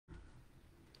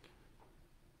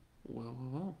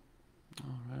Well.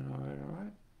 All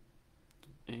right.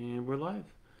 And we're live.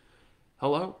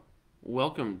 Hello.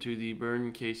 Welcome to the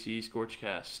Burn KC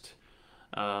ScorchCast.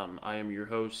 I am your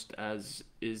host, as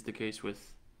is the case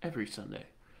with every Sunday,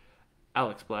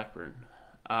 Alex Blackburn.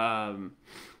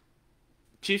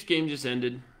 Chiefs game just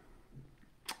ended,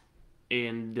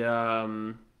 and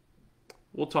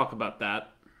we'll talk about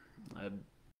that. I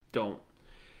don't.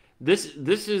 This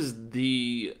is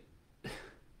the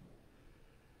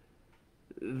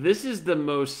This is the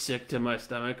most sick to my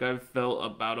stomach I've felt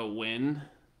about a win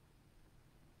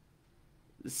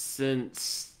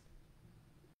since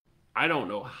I don't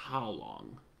know how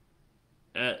long.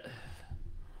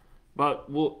 But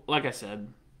like I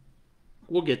said,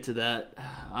 we'll get to that.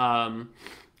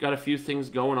 Got a few things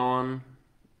going on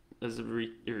got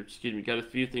a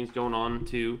few things going on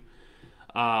too.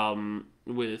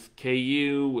 With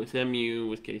KU, with MU,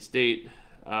 with K State.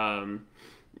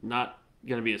 Not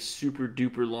going to be a super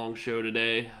duper long show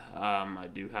today. I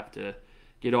do have to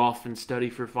get off and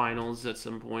study for finals at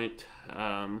some point.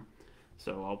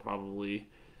 So I'll probably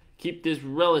keep this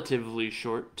relatively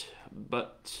short,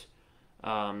 but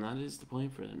that is the plan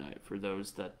for the night. For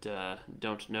those that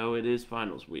don't know, it is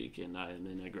finals week, and I am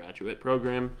in a graduate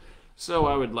program, so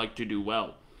I would like to do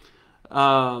well.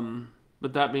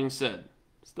 But that being said,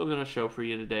 still got a show for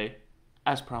you today,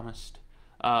 as promised.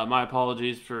 My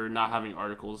apologies for not having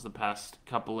articles the past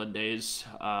couple of days.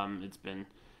 It's been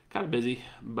kind of busy,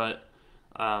 but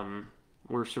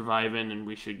we're surviving, and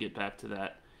we should get back to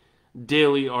that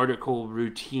daily article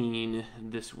routine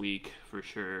this week for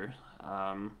sure.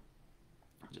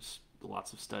 Just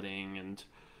lots of studying and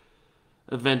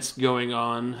events going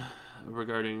on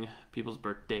regarding people's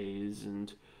birthdays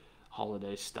and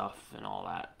holiday stuff and all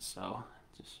that. So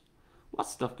just lots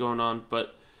of stuff going on,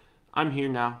 but I'm here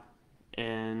now.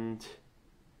 And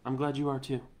I'm glad you are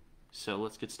too. So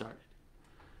let's get started.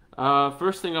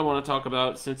 First thing I want to talk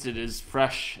about, since it is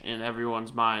fresh in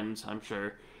everyone's minds, I'm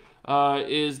sure,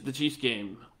 is the Chiefs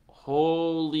game.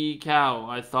 Holy cow,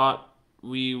 I thought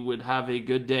we would have a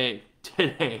good day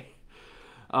today.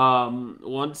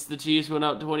 Once the Chiefs went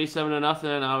up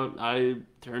 27-0, I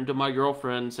turned to my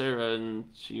girlfriend, Sarah, and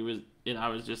I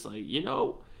was just like,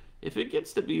 if it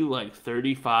gets to be like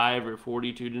 35 or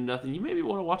 42-0, you maybe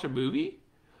want to watch a movie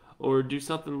or do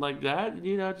something like that.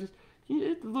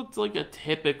 It looked like a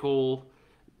typical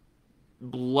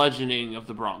bludgeoning of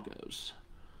the Broncos.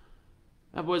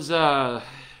 That was not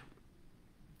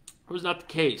the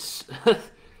case.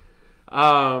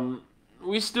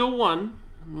 We still won.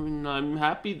 I'm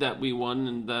happy that we won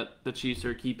and that the Chiefs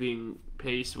are keeping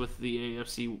pace with the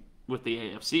AFC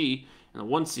and the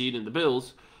 1 seed and the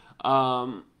Bills.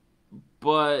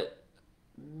 But,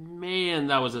 man,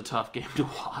 that was a tough game to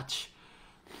watch.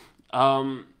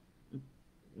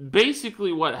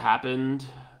 Basically what happened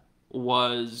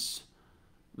was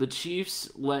the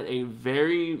Chiefs let a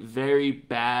very, very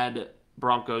bad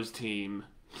Broncos team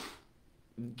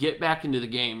get back into the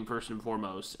game first and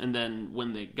foremost. And then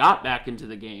when they got back into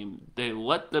the game, they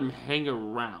let them hang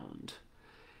around.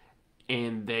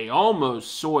 And they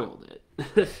almost soiled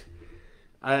it.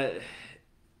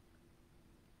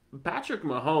 Patrick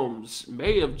Mahomes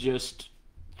may have just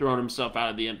thrown himself out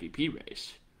of the MVP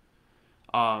race.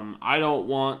 I don't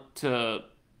want to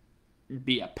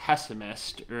be a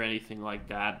pessimist or anything like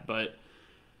that, but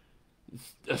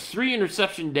a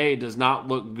 3-interception day does not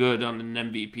look good on an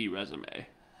MVP resume.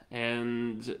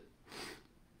 And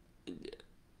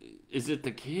is it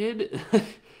the kid?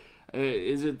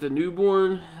 Is it the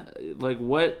newborn? Like,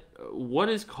 what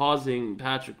is causing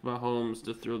Patrick Mahomes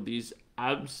to throw these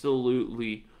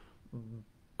absolutely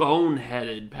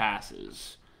boneheaded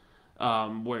passes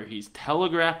where he's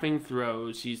telegraphing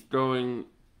throws, he's throwing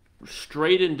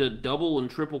straight into double and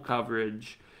triple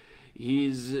coverage,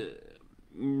 he's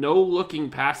no-looking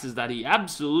passes that he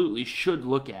absolutely should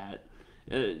look at.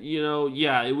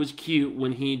 It was cute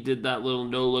when he did that little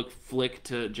no-look flick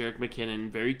to Jerick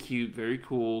McKinnon. Very cute, very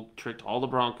cool, tricked all the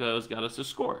Broncos, got us a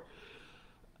score.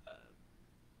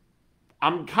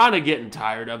 I'm kind of getting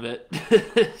tired of it.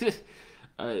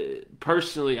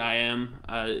 Personally, I am.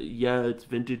 It's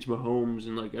vintage Mahomes,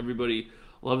 and like everybody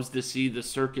loves to see the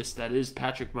circus that is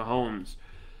Patrick Mahomes.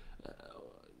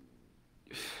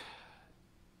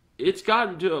 It's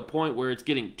gotten to a point where it's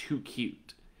getting too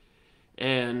cute,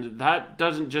 and that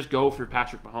doesn't just go for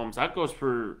Patrick Mahomes. That goes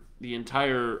for the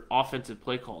entire offensive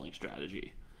play calling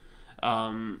strategy.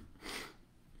 The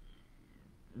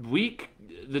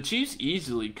Chiefs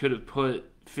easily could have put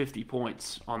 50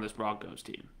 points on this Broncos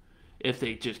team if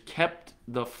they just kept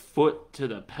the foot to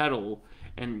the pedal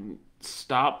and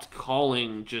stopped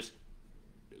calling just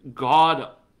god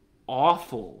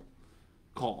awful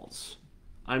calls.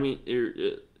 I mean,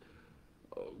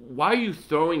 why are you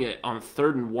throwing it on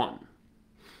 3rd and 1?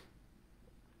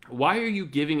 Why are you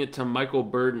giving it to Michael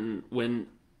Burton when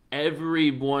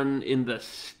everyone in the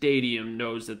stadium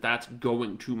knows that that's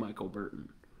going to Michael Burton?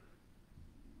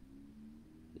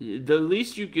 The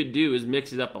least you could do is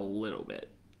mix it up a little bit.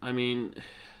 I mean,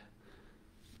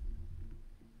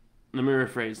 let me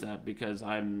rephrase that because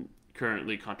I'm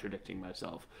currently contradicting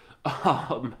myself.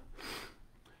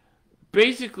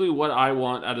 Basically, what I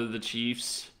want out of the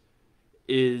Chiefs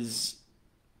is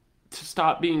to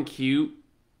stop being cute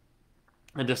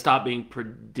and to stop being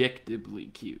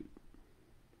predictably cute.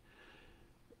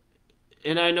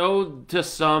 And I know to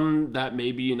some that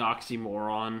may be an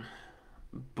oxymoron,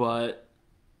 but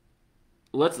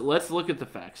let's look at the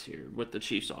facts here with the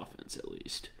Chiefs offense at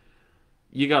least.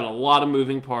 You got a lot of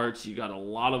moving parts, you got a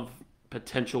lot of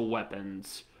potential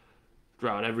weapons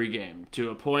throughout every game to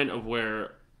a point of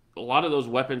where a lot of those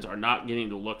weapons are not getting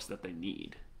the looks that they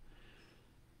need.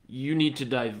 You need to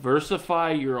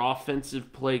diversify your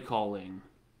offensive play calling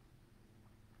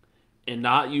and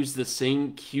not use the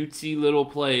same cutesy little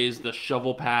plays, the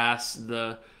shovel pass,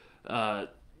 the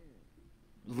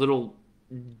little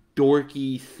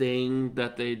dorky thing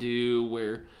that they do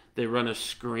where they run a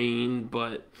screen,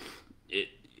 but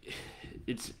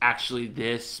it's actually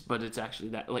this, but it's actually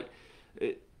that.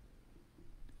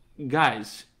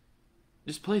 Guys,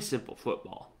 just play simple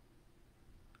football.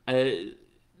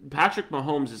 Patrick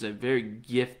Mahomes is a very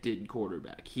gifted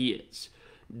quarterback. He is.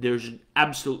 There's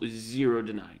absolutely zero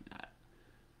denying that.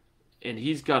 And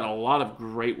he's got a lot of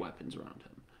great weapons around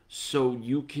him. So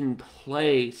you can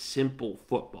play simple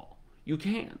football. You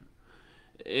can.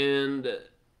 And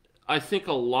I think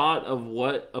a lot of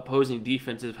what opposing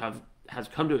defenses has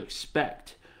come to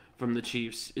expect from the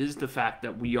Chiefs is the fact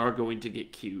that we are going to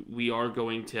get cute. We are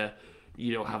going to,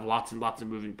 have lots and lots of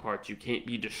moving parts. You can't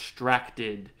be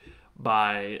distracted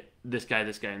by this guy,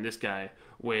 and this guy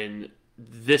when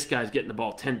this guy's getting the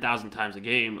ball 10,000 times a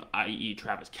game, i.e.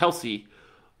 Travis Kelce,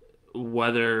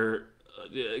 whether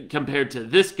compared to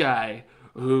this guy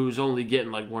who's only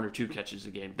getting like 1 or 2 catches a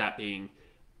game, that being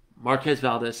Marquez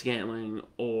Valdes-Scantling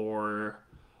or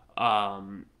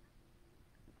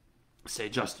say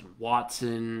Justin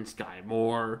Watson, Sky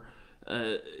Moore.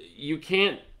 You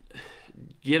can't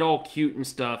get all cute and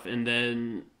stuff and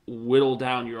then whittle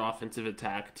down your offensive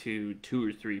attack to 2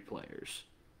 or 3 players.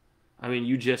 I mean,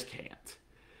 you just can't.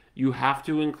 You have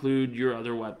to include your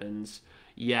other weapons.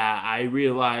 Yeah, I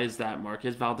realize that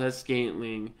Marquez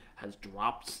Valdes-Scantling has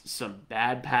dropped some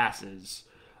bad passes,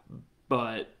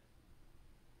 but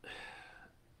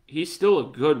he's still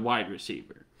a good wide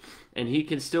receiver. And he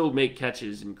can still make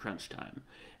catches in crunch time.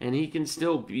 And he can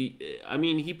still be... I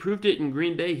mean, he proved it in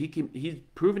Green Bay. He's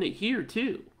proven it here,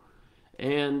 too.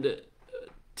 And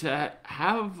to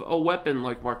have a weapon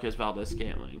like Marquez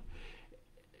Valdes-Scantling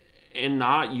and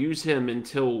not use him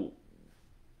until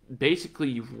basically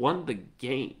you've won the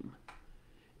game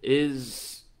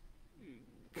is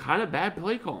kind of bad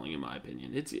play calling, in my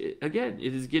opinion. It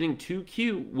is getting too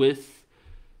cute with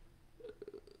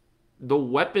the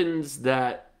weapons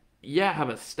that, have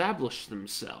established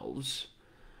themselves,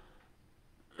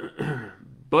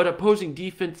 but opposing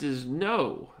defenses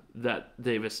know that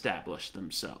they've established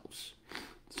themselves.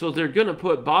 So they're going to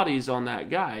put bodies on that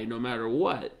guy no matter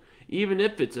what, even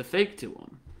if it's a fake to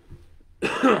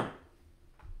him.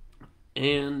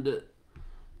 And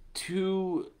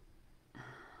to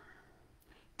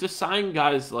sign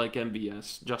guys like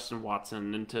MVS, Justin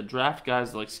Watson, and to draft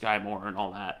guys like Sky Moore and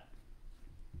all that,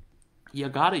 you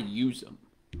got to use them.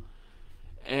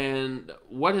 And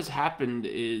what has happened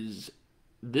is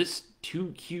this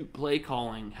too cute play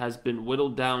calling has been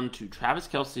whittled down to Travis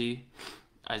Kelce,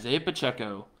 Isaiah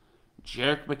Pacheco,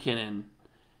 Jerick McKinnon,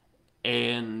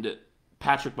 and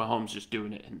Patrick Mahomes just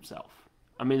doing it himself.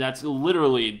 I mean, that's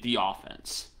literally the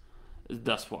offense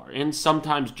thus far. And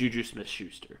sometimes Juju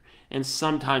Smith-Schuster. And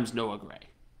sometimes Noah Gray.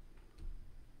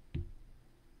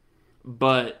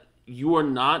 But you are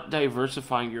not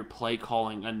diversifying your play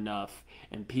calling enough,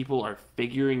 and people are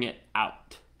figuring it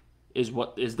out, is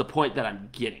the point that I'm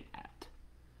getting at.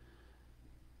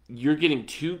 You're getting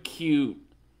too cute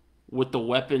with the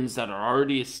weapons that are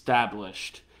already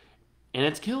established, and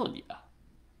it's killing you.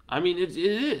 I mean, it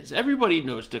is. Everybody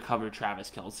knows to cover Travis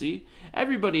Kelce.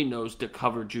 Everybody knows to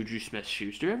cover Juju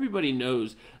Smith-Schuster. Everybody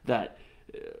knows that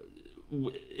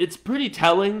it's pretty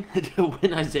telling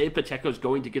when Isaiah Pacheco is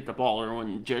going to get the ball or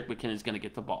when Jerick McKinnon is going to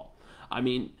get the ball. I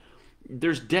mean,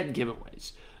 there's dead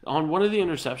giveaways. On one of the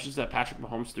interceptions that Patrick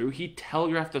Mahomes threw, he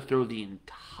telegraphed the throw the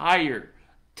entire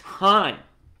time.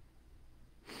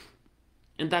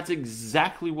 And that's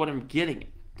exactly what I'm getting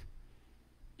at.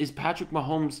 is Patrick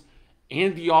Mahomes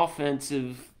and the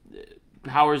offensive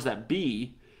powers that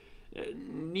be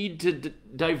need to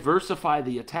diversify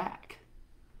the attack,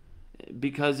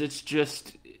 because it's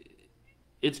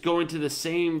going to the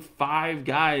same five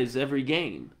guys every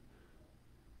game,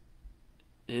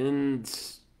 and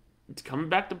it's coming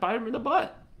back to bite him in the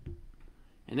butt.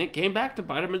 And it came back to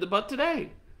bite him in the butt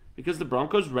today, because the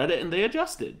Broncos read it and they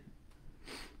adjusted.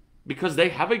 Because they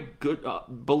have a good,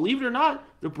 believe it or not,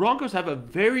 the Broncos have a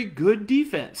very good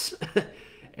defense.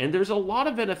 And there's a lot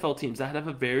of NFL teams that have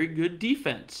a very good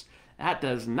defense. That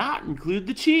does not include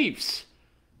the Chiefs.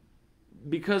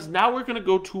 Because now we're going to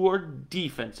go to our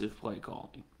defensive play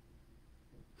calling.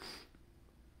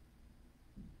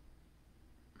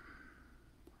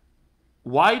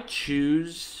 Why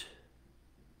choose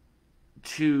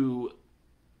to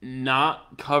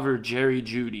not cover Jerry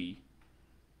Jeudy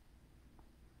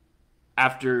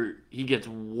after he gets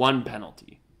one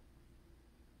penalty?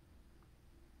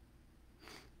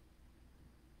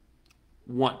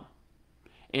 One.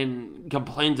 And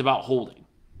complains about holding.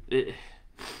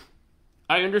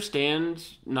 I understand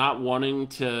not wanting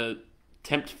to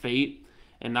tempt fate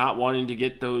and not wanting to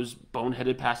get those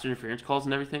boneheaded pass interference calls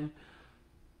and everything.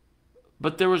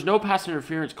 But there was no pass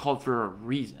interference called for a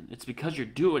reason. It's because you're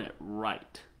doing it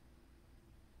right.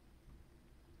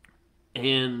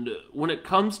 And when it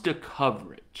comes to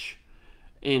coverage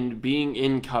and being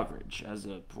in coverage, as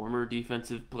a former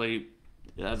defensive player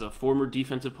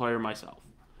myself,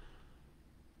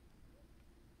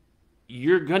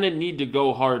 you're going to need to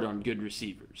go hard on good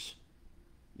receivers.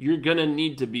 You're going to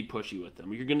need to be pushy with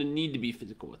them. You're going to need to be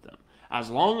physical with them. As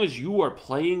long as you are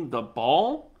playing the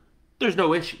ball, there's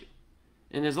no issue.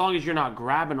 And as long as you're not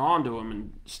grabbing onto them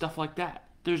and stuff like that,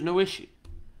 there's no issue.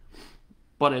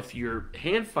 But if you're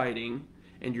hand fighting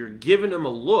and you're giving them a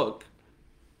look,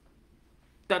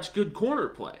 that's good corner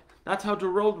play. That's how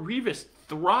Darrelle Revis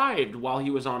thrived while he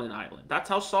was on an island. That's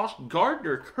how Sauce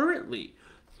Gardner currently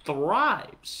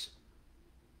thrives.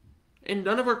 And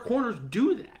none of our corners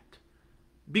do that,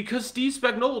 because Steve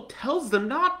Spagnuolo tells them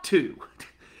not to.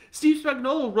 Steve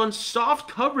Spagnuolo runs soft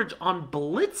coverage on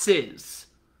blitzes.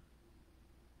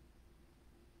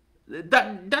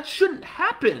 That shouldn't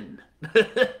happen.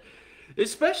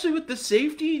 Especially with the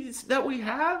safeties that we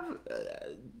have.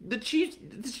 The Chiefs,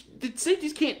 the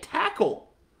safeties can't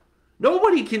tackle.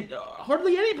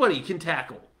 Hardly anybody can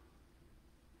tackle.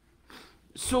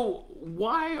 So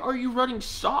why are you running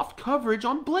soft coverage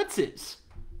on blitzes?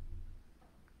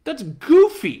 That's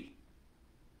goofy.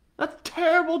 That's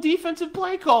terrible defensive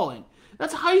play calling.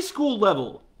 That's high school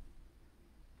level.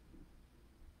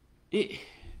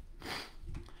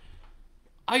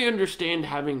 I understand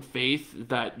having faith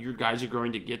that your guys are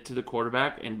going to get to the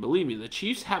quarterback, and believe me, the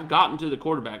Chiefs have gotten to the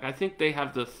quarterback. I think they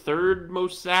have the third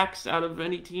most sacks out of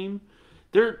any team.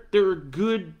 They're a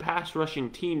good pass rushing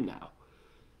team now.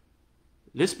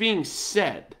 This being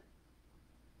said,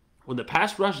 when the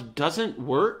pass rush doesn't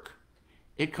work,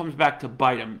 it comes back to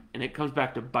bite them, and it comes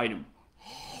back to bite them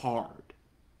hard.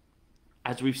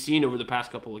 As we've seen over the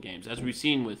past couple of games, as we've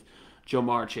seen with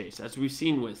Jamar Chase, as we've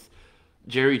seen with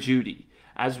Jerry Jeudy,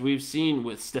 as we've seen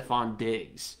with Stephon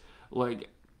Diggs. Like,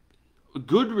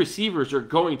 good receivers are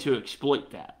going to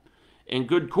exploit that, and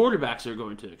good quarterbacks are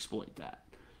going to exploit that.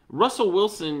 Russell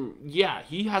Wilson, yeah,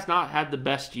 he has not had the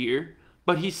best year,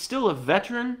 but he's still a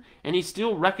veteran, and he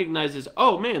still recognizes,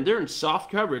 oh man, they're in soft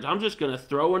coverage. I'm just going to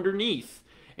throw underneath,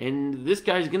 and this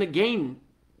guy's going to gain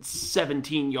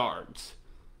 17 yards.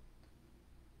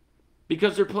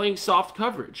 Because they're playing soft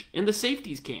coverage, and the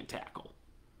safeties can't tackle.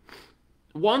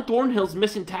 Juan Thornhill's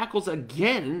missing tackles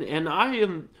again, and I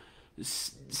am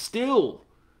still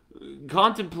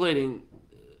contemplating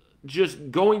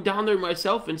just going down there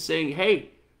myself and saying, hey,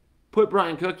 put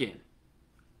Brian Cook in.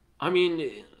 I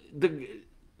mean,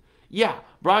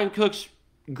 Brian Cook's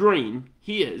green.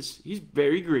 He is. He's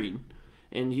very green.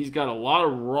 And he's got a lot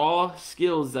of raw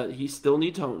skills that he still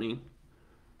needs honing.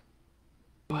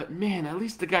 But, man, at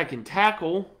least the guy can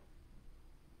tackle.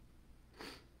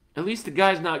 At least the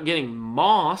guy's not getting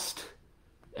mossed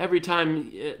every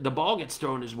time the ball gets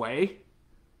thrown his way.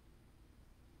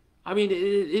 I mean,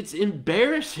 it's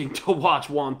embarrassing to watch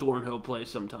Juan Thornhill play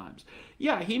sometimes.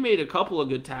 Yeah, he made a couple of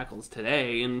good tackles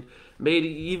today and made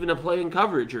even a play in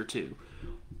coverage or two.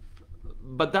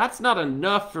 But that's not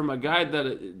enough from a guy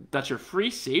that's your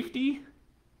free safety?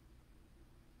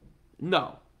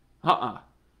 No.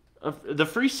 The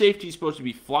free safety is supposed to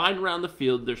be flying around the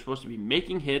field. They're supposed to be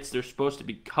making hits. They're supposed to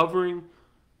be covering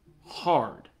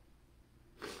hard.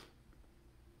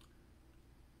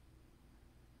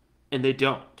 And they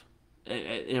don't.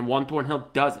 And Juan Thornhill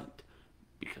doesn't.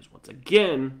 Because once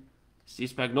again,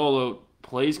 Steve Spagnuolo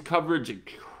plays coverage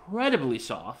incredibly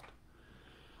soft.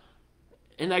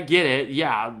 And I get it.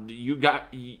 Yeah,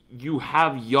 you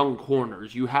have young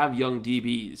corners, you have young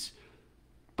DBs,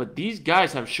 but these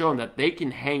guys have shown that they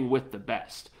can hang with the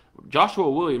best. Joshua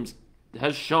Williams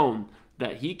has shown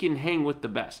that he can hang with the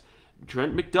best.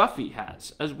 Trent McDuffie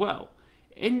has as well.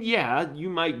 And yeah, you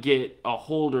might get a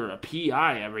hold or a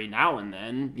PI every now and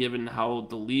then, given how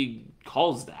the league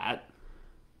calls that.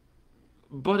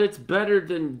 But it's better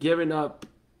than giving up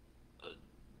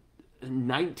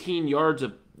 19 yards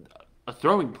of a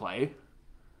throwing play.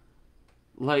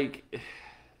 Like,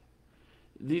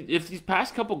 if these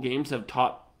past couple games have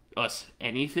taught us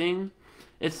anything,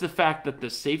 it's the fact that the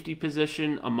safety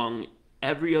position among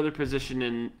every other position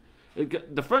in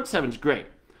the front seven's great.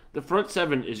 The front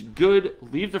seven is good.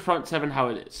 Leave the front seven how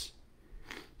it is.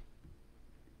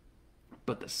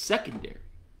 But the secondary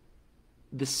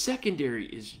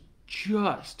is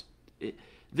just,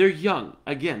 they're young.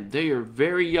 Again, they are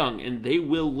very young and they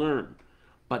will learn,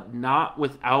 but not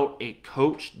without a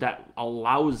coach that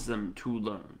allows them to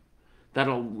learn.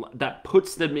 That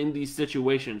puts them in these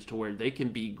situations to where they can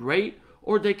be great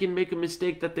or they can make a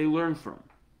mistake that they learn from.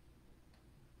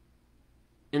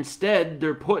 Instead,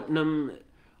 they're putting them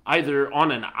either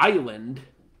on an island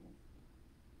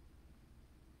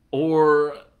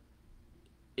or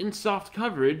in soft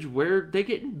coverage where they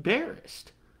get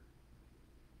embarrassed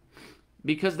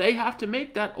because they have to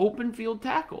make that open field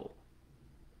tackle.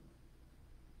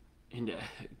 And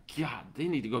God, they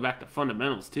need to go back to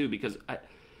fundamentals too, because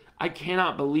I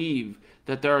cannot believe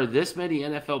that there are this many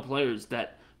NFL players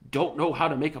that don't know how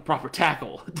to make a proper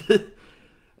tackle.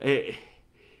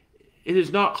 It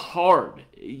is not hard.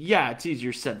 Yeah, it's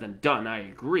easier said than done, I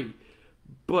agree.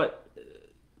 But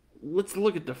let's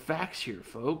look at the facts here,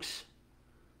 folks.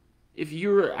 If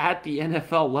you're at the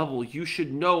NFL level, you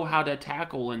should know how to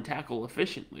tackle and tackle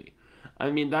efficiently.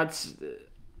 I mean, that's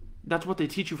what they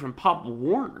teach you from Pop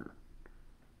Warner.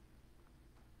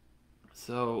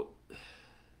 So,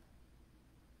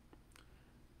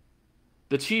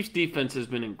 the Chiefs' defense has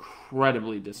been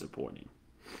incredibly disappointing.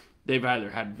 They've either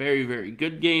had very, very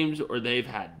good games or they've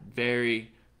had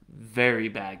very, very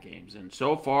bad games. And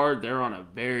so far, they're on a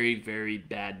very, very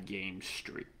bad game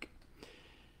streak.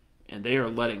 And they are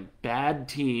letting bad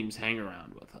teams hang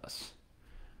around with us.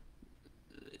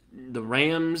 The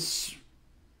Rams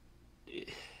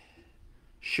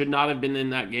should not have been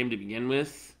in that game to begin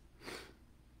with.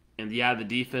 And yeah, the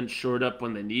defense shored up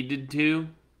when they needed to.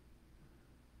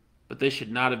 But they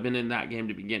should not have been in that game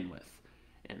to begin with.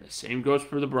 And the same goes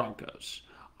for the Broncos.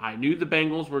 I knew the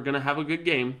Bengals were going to have a good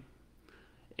game.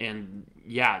 And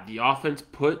yeah, the offense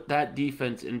put that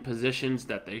defense in positions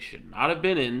that they should not have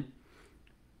been in.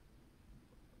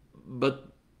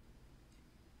 But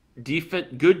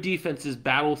good defenses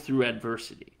battle through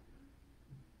adversity.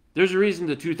 There's a reason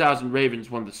the 2000 Ravens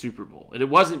won the Super Bowl. And it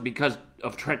wasn't because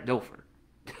of Trent Dilfer.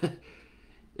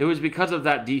 It was because of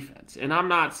that defense. And I'm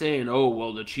not saying, oh,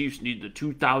 well, the Chiefs need the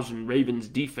 2000 Ravens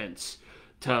defense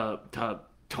to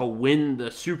win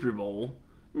the Super Bowl.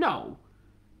 No.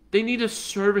 They need a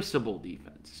serviceable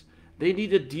defense. They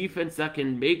need a defense that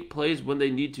can make plays when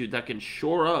they need to, that can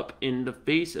shore up in the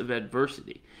face of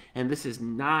adversity. And this is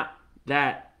not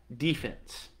that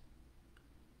defense.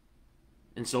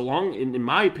 And so long, in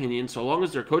my opinion, so long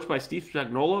as they're coached by Steve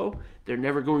Spagnuolo, they're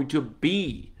never going to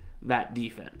be that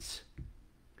defense.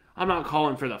 I'm not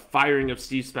calling for the firing of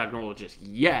Steve Spagnuolo just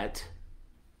yet.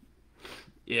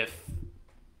 If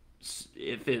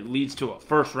it leads to a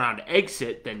first-round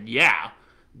exit, then yeah,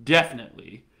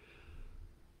 definitely.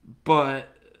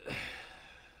 But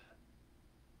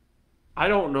I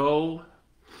don't know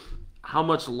how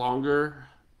much longer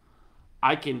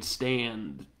I can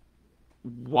stand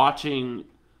watching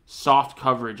soft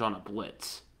coverage on a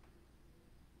blitz.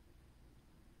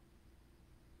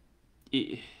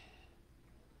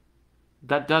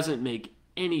 That doesn't make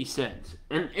any sense.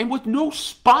 And with no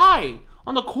spy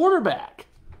on the quarterback.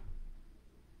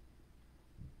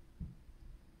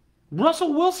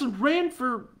 Russell Wilson ran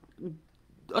for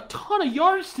a ton of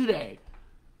yards today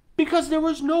because there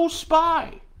was no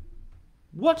spy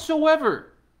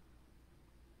whatsoever.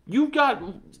 You've got,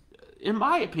 in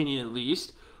my opinion at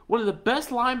least, one of the best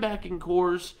linebacking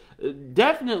cores,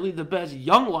 definitely the best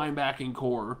young linebacking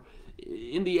core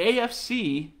in the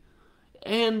AFC,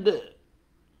 and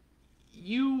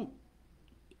you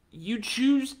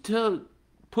choose to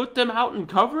put them out in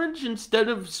coverage instead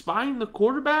of spying the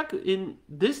quarterback in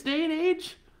this day and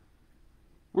age,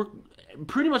 where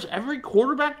pretty much every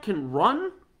quarterback can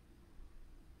run?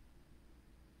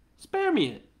 Spare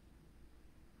me it.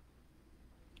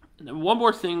 And one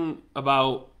more thing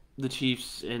about the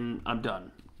Chiefs, and I'm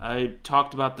done. I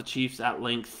talked about the Chiefs at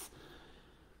length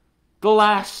the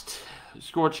last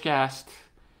ScorchCast,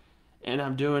 and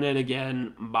I'm doing it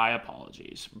again. My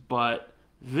apologies. But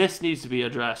this needs to be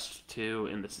addressed too,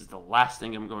 and this is the last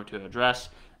thing I'm going to address.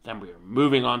 Then we are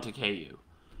moving on to KU.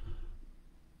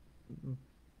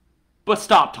 But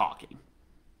stop talking.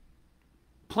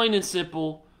 Plain and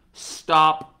simple,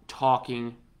 stop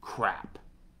talking crap.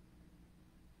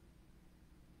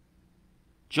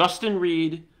 Justin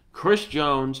Reed, Chris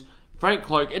Jones, Frank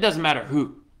Clark, it doesn't matter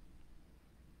who.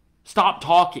 Stop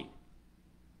talking.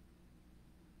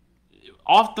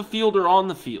 Off the field or on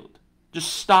the field.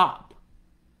 Just stop.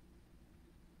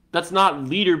 That's not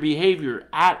leader behavior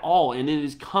at all, and it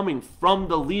is coming from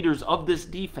the leaders of this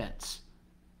defense.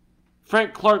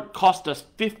 Frank Clark cost us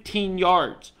 15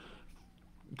 yards.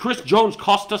 Chris Jones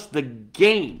cost us the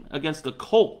game against the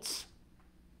Colts.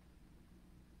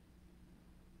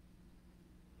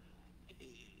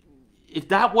 If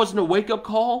that wasn't a wake-up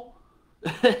call,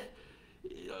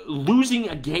 losing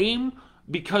a game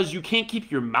because you can't keep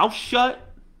your mouth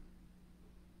shut,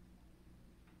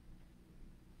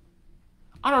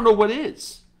 I don't know what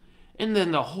is. And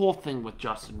then the whole thing with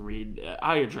Justin Reed,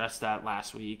 I addressed that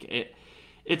last week.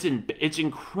 It's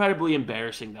incredibly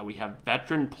embarrassing that we have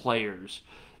veteran players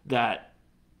that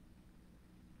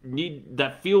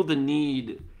feel the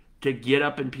need to get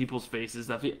up in people's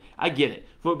faces. I get it.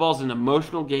 Football's an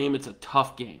emotional game. It's a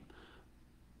tough game.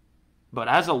 But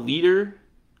as a leader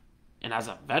and as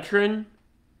a veteran,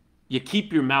 you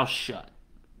keep your mouth shut.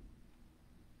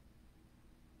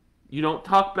 You don't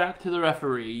talk back to the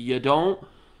referee. You don't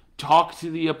talk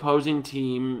to the opposing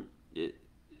team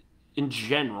in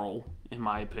general, in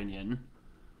my opinion.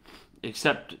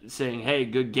 Except saying, hey,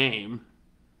 good game.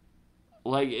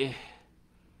 Like, it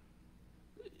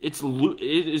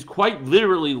is quite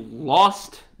literally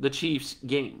lost the Chiefs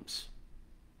games.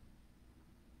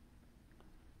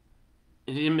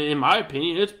 In my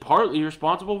opinion, it's partly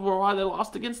responsible for why they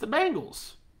lost against the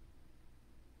Bengals.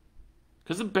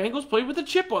 Because the Bengals played with a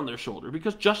chip on their shoulder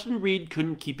because Justin Reed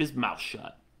couldn't keep his mouth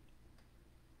shut.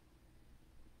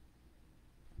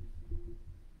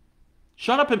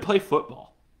 Shut up and play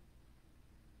football.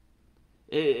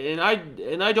 And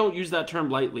I don't use that term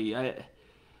lightly.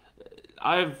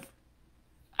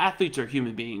 Athletes are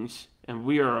human beings, and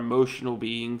we are emotional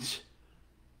beings.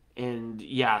 And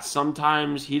yeah,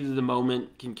 sometimes heat of the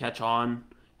moment can catch on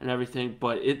and everything,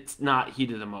 but it's not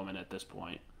heat of the moment at this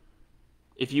point.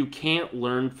 If you can't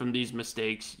learn from these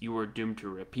mistakes, you are doomed to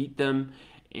repeat them,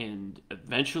 and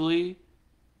eventually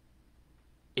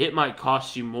it might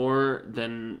cost you more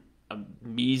than a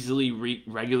measly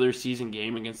regular season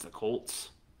game against the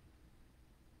Colts.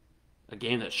 A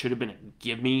game that should have been a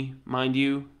gimme, mind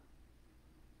you.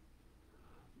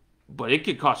 But it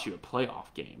could cost you a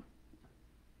playoff game.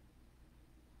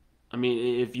 I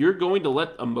mean, if you're going to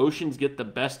let emotions get the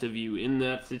best of you in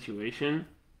that situation,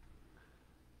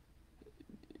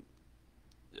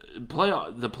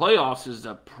 the playoffs is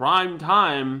the prime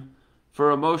time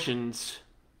for emotions.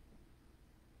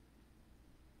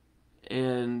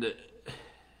 And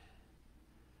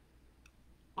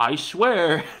I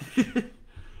swear,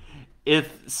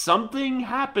 if something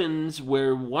happens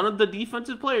where one of the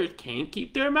defensive players can't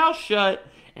keep their mouth shut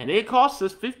and it costs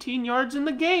us 15 yards in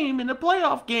the game, in a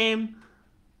playoff game,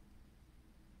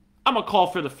 I'm going to call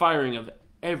for the firing of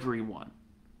everyone.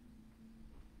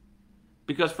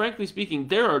 Because frankly speaking,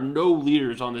 there are no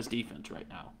leaders on this defense right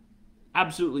now.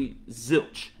 Absolutely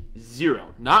zilch.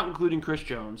 Zero. Not including Chris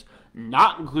Jones,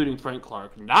 not including Frank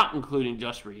Clark, not including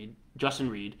Justin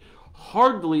Reed,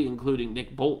 hardly including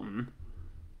Nick Bolton.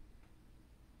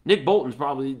 Nick Bolton's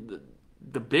probably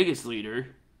the biggest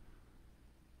leader,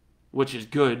 which is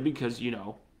good because, you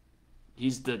know,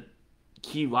 he's the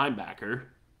key linebacker.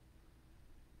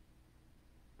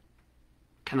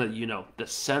 Kind of, you know, the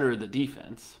center of the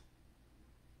defense.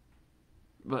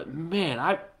 But, man,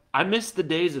 I miss the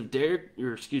days of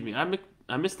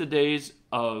I miss the days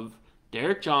of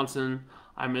Derek Johnson.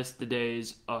 I miss the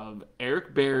days of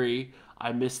Eric Berry.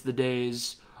 I miss the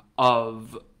days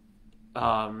of,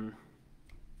 I'm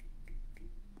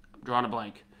drawing a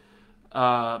blank.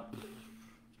 I've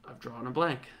drawn a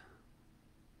blank.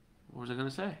 What was I going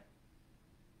to say?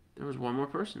 There was one more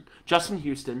person. Justin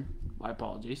Houston. My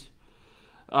apologies.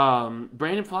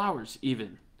 Brandon Flowers,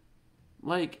 even.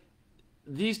 Like,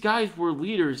 these guys were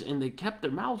leaders and they kept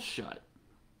their mouths shut.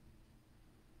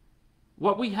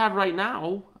 What we have right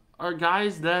now are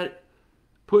guys that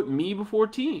put me before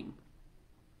team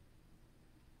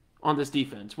on this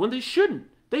defense when they shouldn't.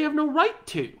 They have no right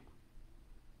to.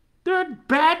 They're a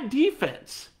bad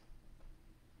defense.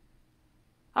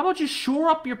 How about you shore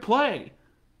up your play?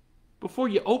 before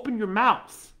you open your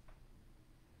mouth.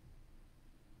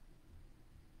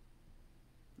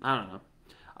 I don't know.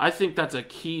 I think that's a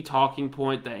key talking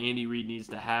point that Andy Reid needs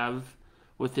to have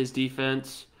with his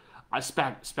defense.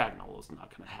 Spagnuolo's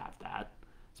not going to have that.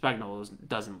 Spagnuolo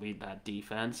doesn't lead that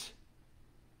defense.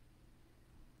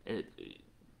 At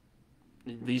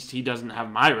least he doesn't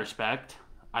have my respect.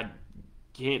 I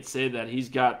can't say that he's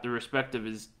got the respect of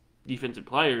his defensive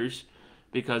players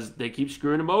because they keep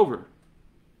screwing him over.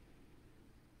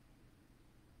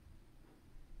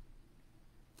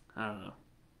 I don't know.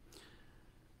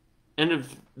 End of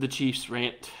the Chiefs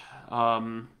rant.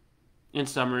 In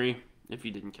summary, if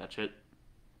you didn't catch it,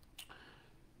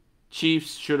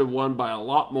 Chiefs should have won by a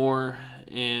lot more,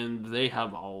 and they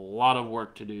have a lot of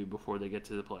work to do before they get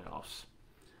to the playoffs.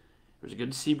 It was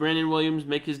good to see Brandon Williams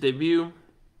make his debut.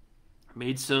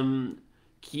 Made some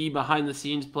key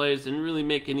behind-the-scenes plays. Didn't really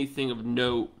make anything of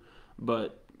note,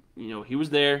 but, he was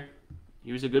there.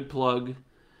 He was a good plug.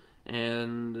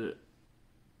 And,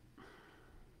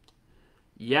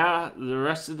 yeah, the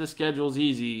rest of the schedule's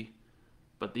easy,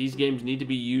 but these games need to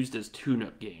be used as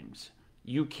tune-up games.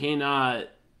 You cannot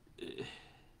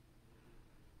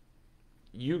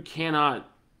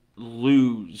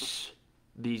lose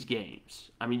these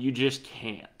games. I mean, you just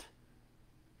can't.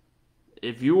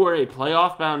 If you are a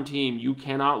playoff-bound team, you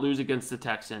cannot lose against the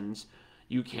Texans.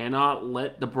 You cannot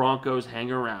let the Broncos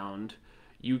hang around.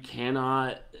 You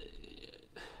cannot...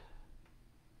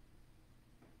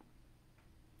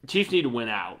 Chiefs need to win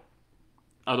out.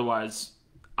 Otherwise,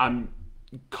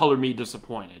 color me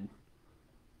disappointed.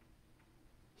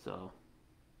 So,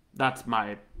 that's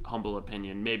my humble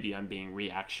opinion. Maybe I'm being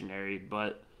reactionary,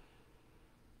 but...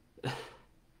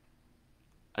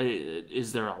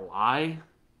 Is there a lie?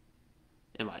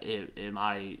 Am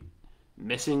I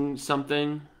missing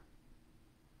something?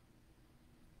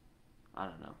 I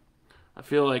don't know. I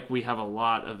feel like we have a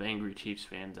lot of angry Chiefs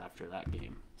fans after that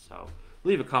game. So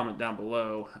leave a comment down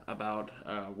below about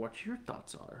what your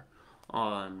thoughts are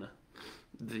on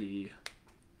the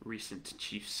recent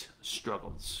Chiefs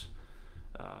struggles.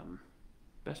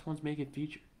 Best ones may get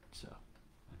featured. So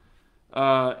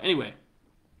anyway,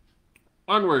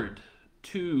 onward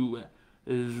to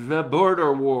the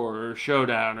border war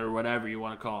showdown, or whatever you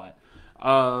want to call it.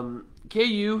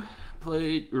 KU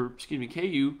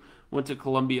went to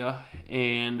Columbia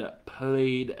and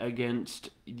played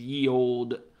against the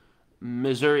old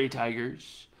Missouri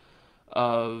Tigers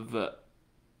of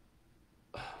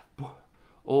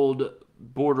old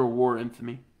border war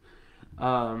infamy.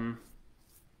 And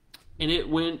it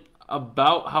went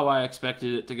about how I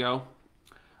expected it to go.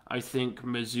 I think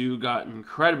Mizzou got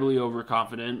incredibly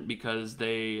overconfident because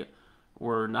they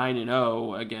were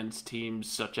 9-0 against teams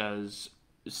such as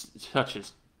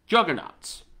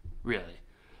juggernauts, really,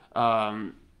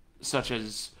 such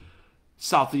as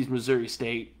Southeast Missouri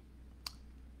State,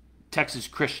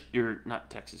 not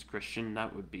Texas Christian,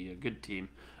 that would be a good team.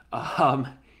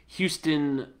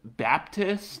 Houston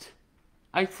Baptist,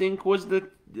 I think, was the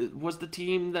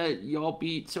team that y'all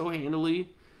beat so handily.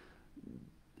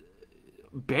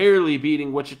 Barely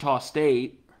beating Wichita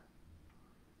State.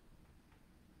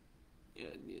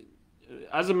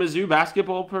 As a Mizzou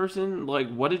basketball person,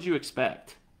 what did you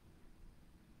expect?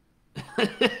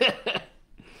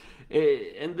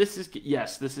 And this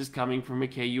is coming from a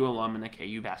KU alum and a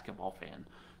KU basketball fan.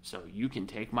 So you can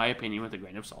take my opinion with a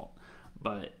grain of salt.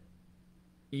 But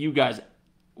you guys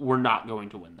were not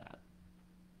going to win that.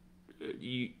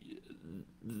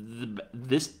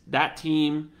 That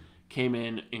team came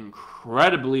in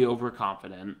incredibly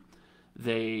overconfident.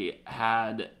 They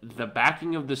had the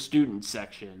backing of the student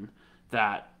section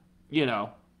that,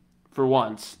 for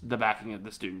once, the backing of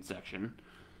the student section.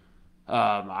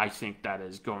 I think that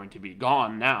is going to be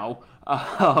gone now.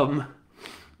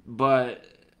 But,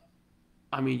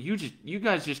 I mean, you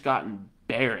guys just got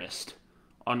embarrassed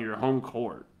on your home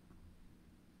court.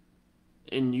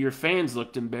 And your fans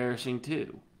looked embarrassing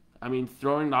too. I mean,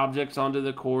 throwing objects onto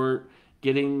the court,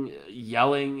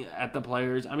 yelling at the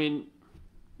players. I mean,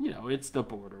 it's the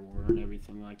border war and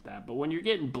everything like that. But when you're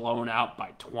getting blown out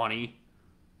by 20,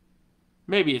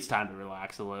 maybe it's time to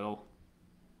relax a little.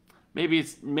 Maybe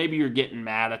you're getting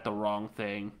mad at the wrong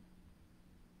thing.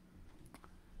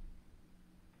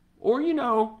 Or,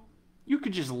 you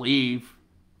could just leave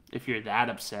if you're that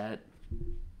upset.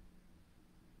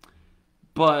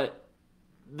 But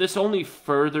this only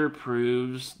further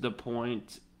proves the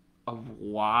point of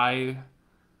why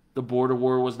the border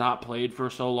war was not played for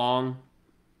so long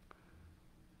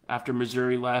after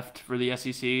Missouri left for the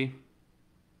SEC.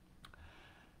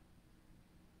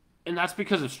 And that's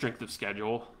because of strength of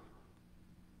schedule.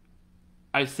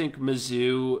 I think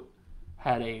Mizzou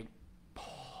had a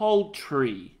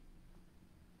paltry.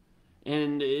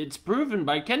 And it's proven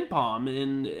by Ken Palm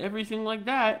and everything like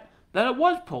that it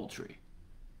was paltry.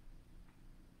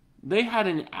 They had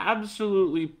an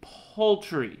absolutely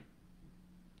paltry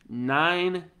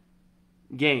 9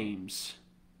 games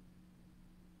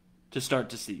to start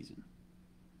the season.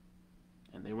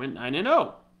 And they went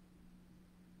 9-0.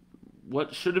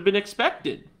 What should have been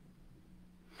expected?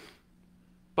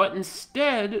 But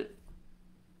instead,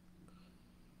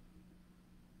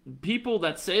 people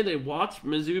that say they watch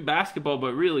Mizzou basketball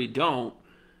but really don't,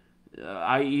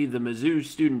 i.e. the Mizzou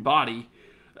student body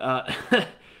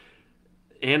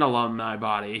and alumni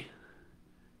body,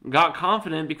 got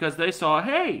confident because they saw,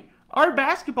 hey, our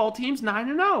basketball team's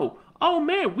 9-0. Oh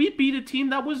man, we beat a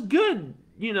team that was good,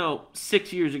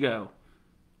 6 years ago.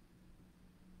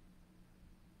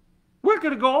 We're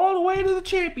going to go all the way to the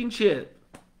championship.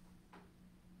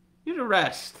 You need to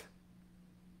rest.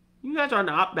 You guys are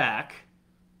not back.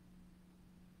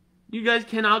 You guys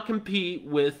cannot compete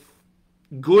with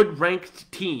good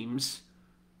ranked teams.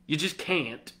 You just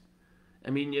can't.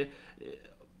 I mean,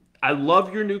 I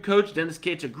love your new coach. Dennis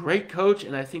Cates, a great coach,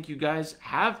 and I think you guys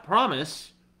have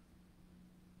promise.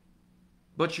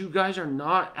 But you guys are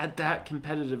not at that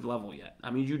competitive level yet. I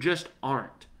mean, you just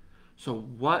aren't. So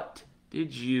what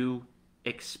did you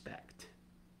expect?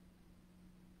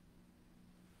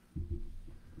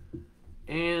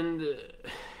 And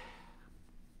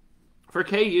for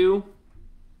KU,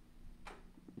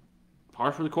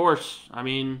 par for the course. I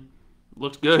mean,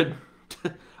 looks good.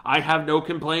 I have no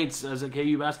complaints as a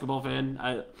KU basketball fan.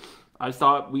 I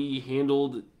thought we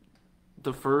handled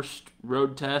the first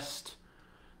road test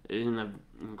in an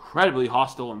incredibly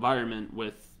hostile environment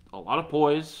with a lot of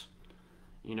poise.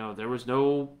 There was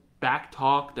no back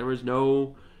talk. There was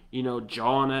no,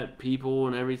 jawing at people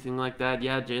and everything like that.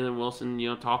 Yeah, Jalen Wilson,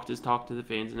 talked his talk to the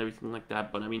fans and everything like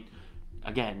that. But, I mean,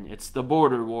 again, it's the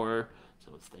border war.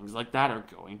 So things like that are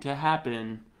going to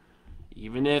happen.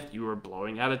 Even if you were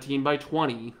blowing out a team by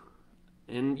 20.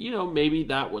 And, maybe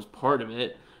that was part of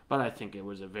it. But I think it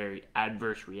was a very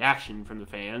adverse reaction from the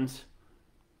fans.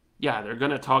 Yeah, they're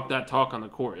going to talk that talk on the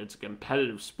court. It's a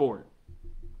competitive sport.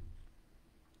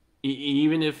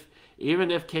 Even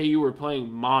if KU were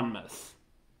playing Monmouth,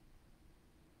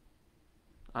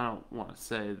 I don't want to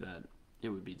say that it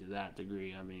would be to that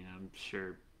degree. I mean, I'm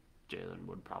sure Jalen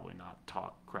would probably not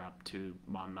talk crap to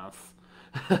Monmouth.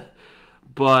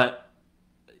 But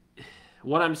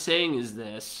what I'm saying is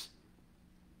this.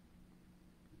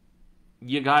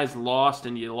 You guys lost,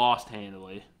 and you lost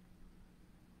handily.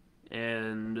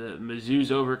 And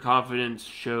Mizzou's overconfidence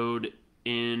showed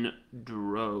in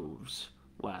droves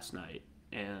last night.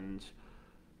 And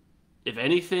if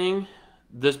anything,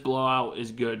 this blowout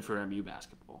is good for MU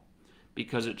basketball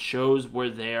because it shows where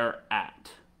they're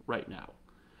at right now.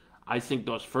 I think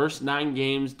those first 9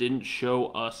 games didn't show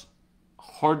us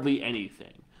hardly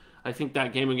anything. I think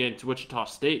that game against Wichita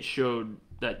State showed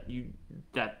that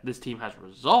this team has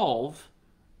resolve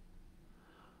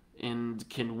and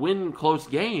can win close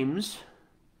games,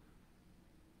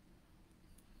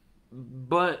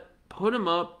 but put them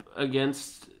up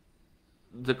against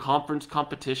the conference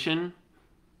competition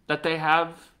that they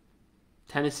have,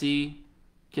 Tennessee,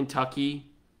 Kentucky,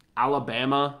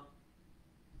 Alabama.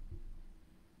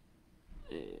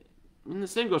 And the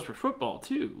same goes for football,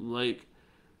 too. Like,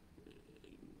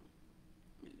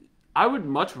 I would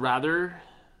much rather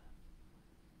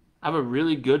have a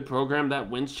really good program that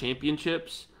wins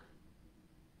championships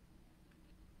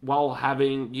while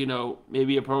having,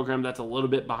 maybe a program that's a little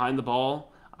bit behind the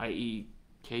ball, i.e.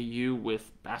 KU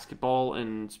with basketball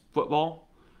and football,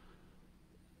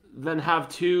 than have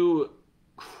 2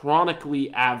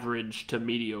 chronically average to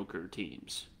mediocre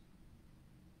teams.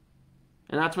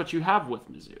 And that's what you have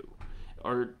with Mizzou,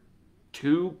 are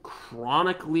 2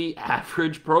 chronically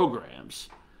average programs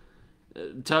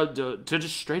to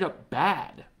just straight up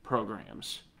bad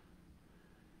programs.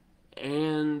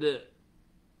 And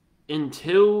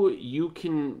until you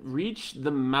can reach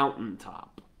the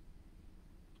mountaintop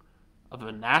of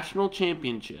a national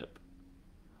championship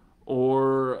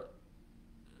or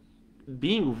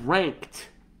being ranked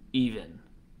even,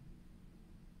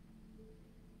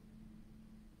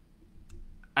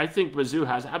 I think Mizzou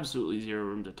has absolutely zero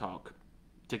room to talk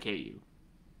to KU.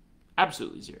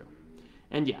 Absolutely zero.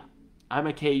 And yeah, I'm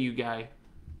a KU guy.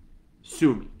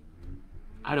 Sue me.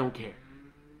 I don't care.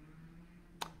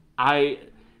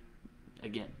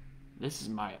 Again, this is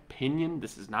my opinion.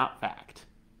 This is not fact.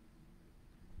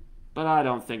 But I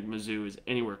don't think Mizzou is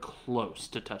anywhere close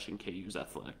to touching KU's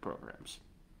athletic programs.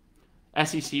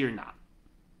 SEC or not.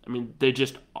 I mean, they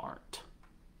just aren't.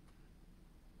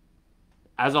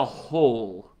 As a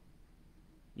whole,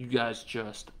 You guys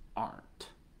just aren't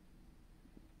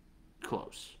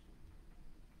close.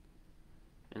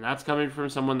 And that's coming from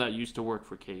someone that used to work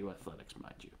for KU Athletics,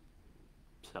 mind you.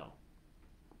 So.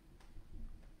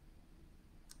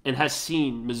 And has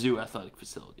seen Mizzou athletic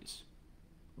facilities,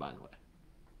 by the way.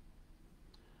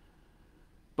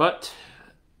 But,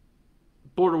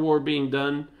 border war being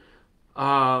done,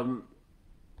 for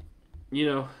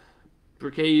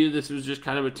KU, this was just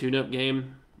kind of a tune-up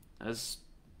game, as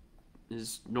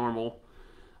is normal.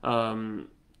 To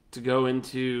go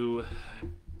into, I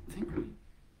think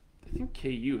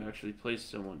KU actually plays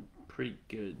someone pretty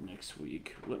good next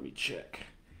week. Let me check,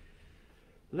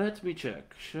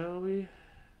 shall we?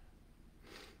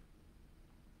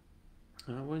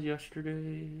 That was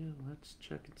yesterday. Let's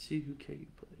check and see who KU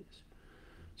plays.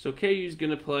 So KU's going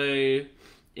to play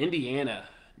Indiana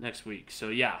next week. So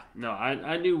yeah, no,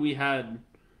 I knew we had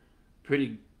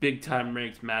pretty big time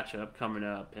ranked matchup coming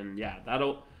up, and yeah,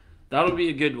 that'll be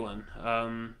a good one.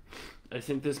 I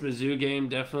think this Mizzou game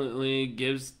definitely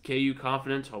gives KU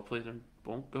confidence. Hopefully they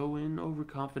won't go in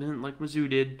overconfident like Mizzou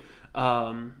did,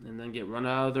 and then get run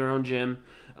out of their own gym.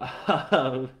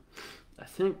 I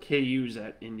think KU's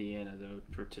at Indiana though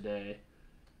for today,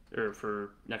 or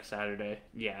for next Saturday.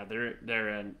 Yeah,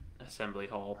 they're in Assembly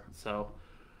Hall. So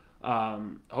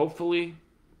hopefully,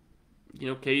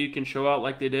 KU can show out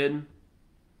like they did.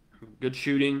 Good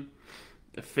shooting,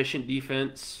 efficient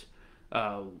defense,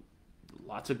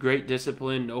 lots of great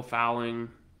discipline, no fouling,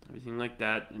 everything like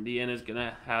that. Indiana's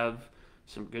gonna have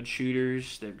some good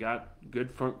shooters. They've got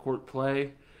good front court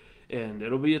play, and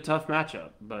it'll be a tough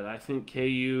matchup. But I think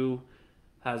KU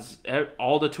has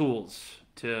all the tools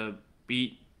to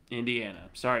beat Indiana.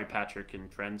 Sorry, Patrick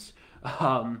and friends.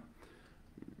 Not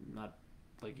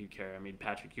like you care. I mean,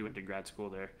 Patrick, you went to grad school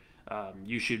there.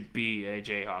 You should be a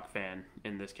Jayhawk fan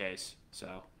in this case.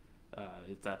 So,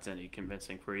 if that's any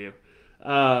convincing for you.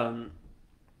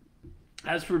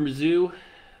 As for Mizzou,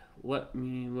 let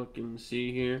me look and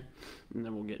see here. And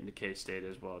then we'll get into K-State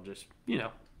as well. Just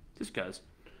because.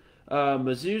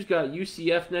 Mizzou's got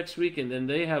UCF next week, and then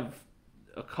they have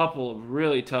a couple of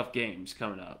really tough games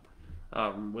coming up,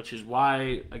 which is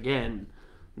why, again,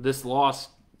 this loss,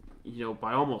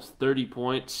 by almost 30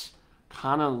 points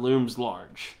kind of looms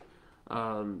large,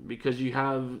 because you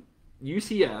have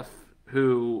UCF,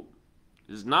 who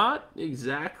is not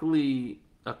exactly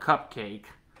a cupcake.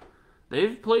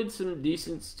 They've played some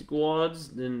decent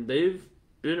squads, and they've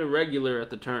been a regular at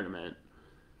the tournament.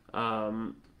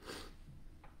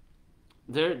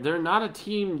 They're not a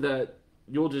team that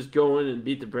you'll just go in and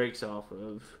beat the brakes off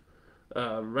of.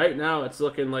 Right now, it's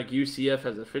looking like UCF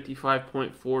has a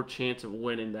 55.4 chance of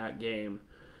winning that game.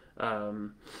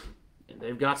 And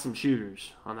they've got some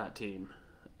shooters on that team.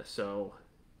 So,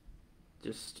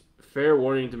 just fair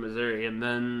warning to Missouri. And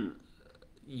then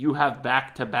you have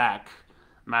back-to-back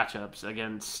matchups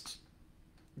against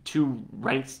two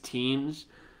ranked teams.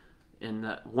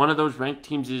 And one of those ranked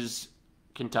teams is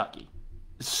Kentucky.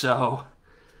 So,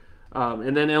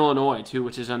 and then Illinois, too,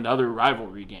 which is another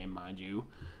rivalry game, mind you.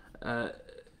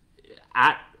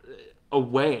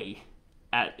 Away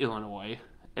at Illinois.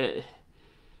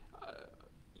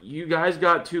 You guys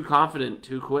got too confident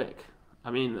too quick.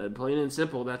 I mean, plain and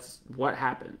simple, that's what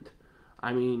happened.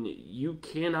 I mean, you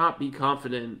cannot be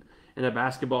confident in a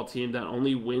basketball team that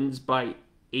only wins by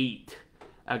 8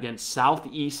 against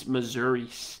Southeast Missouri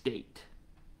State.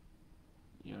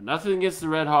 Nothing against the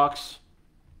Red Hawks.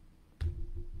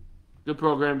 Good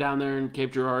program down there in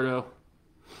Cape Girardeau.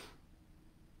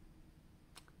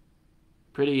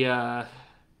 Pretty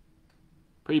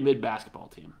mid basketball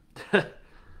team.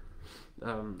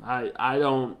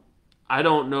 I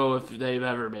don't know if they've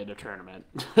ever made a tournament.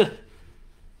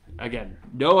 Again,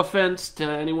 no offense to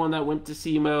anyone that went to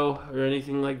SEMO or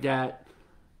anything like that.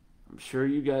 I'm sure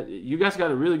you guys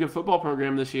got a really good football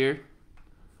program this year,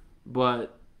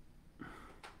 but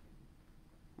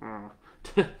and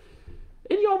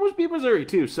you almost beat Missouri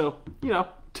too. So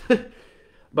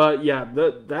but yeah,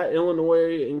 that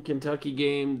Illinois and Kentucky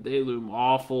game, they loom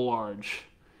awful large,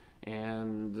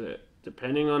 and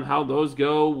depending on how those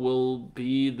go, will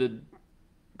be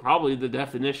probably the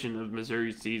definition of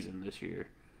Missouri's season this year.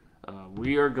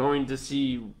 We are going to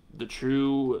see the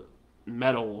true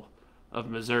mettle of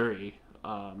Missouri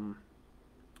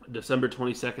December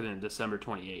 22nd and December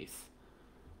 28th.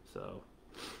 So,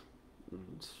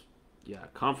 yeah,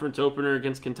 conference opener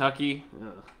against Kentucky,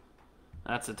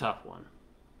 that's a tough one.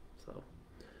 So,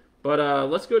 but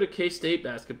let's go to K-State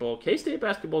basketball. K-State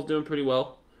basketball is doing pretty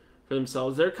well for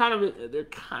themselves. They're kind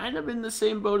of in the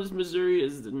same boat as Missouri.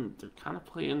 They're kind of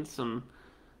playing some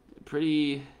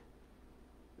pretty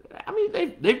I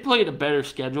mean, they've played a better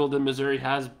schedule than Missouri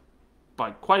has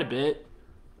by quite a bit,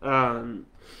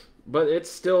 but it's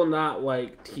still not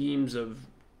like teams of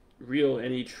real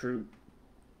any true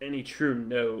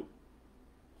note.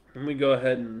 Let me go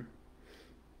ahead and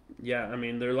yeah, I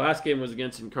mean their last game was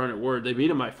against Incarnate Word. They beat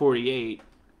them by 48.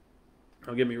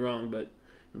 Don't get me wrong, but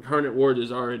Incarnate Word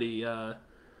is already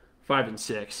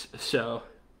 5-6. So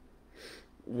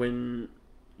when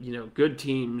good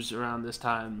teams around this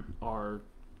time are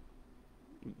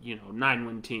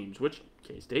 9-win teams, which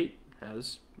K-State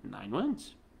has 9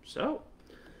 wins. So,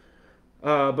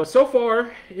 but so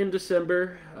far in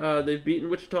December, they've beaten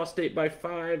Wichita State by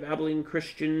 5, Abilene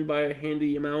Christian by a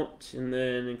handy amount, and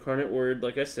then Incarnate Word,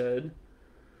 like I said,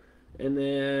 and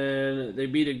then they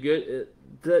beat a good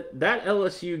that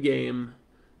LSU game.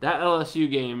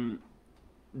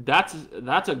 That's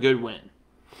a good win.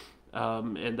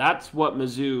 And that's what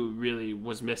Mizzou really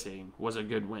was missing, was a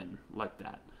good win like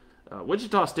that.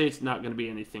 Wichita State's not going to be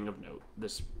anything of note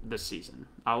this season.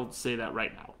 I'll say that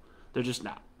right now. They're just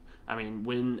not. I mean,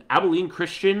 when Abilene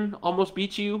Christian almost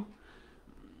beat you,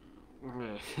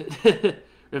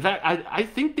 in fact, I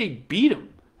think they beat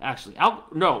them, actually.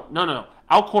 No.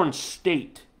 Alcorn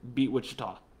State beat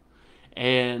Wichita.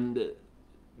 And,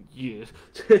 yeah.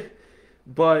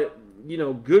 But,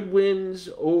 good wins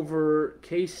over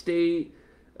K-State,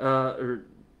 or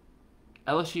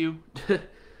LSU.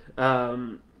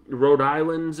 Rhode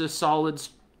Island's a solid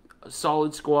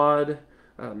squad.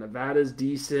 Nevada's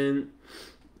decent.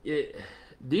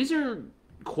 These are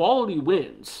quality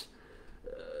wins.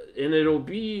 And it'll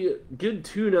be good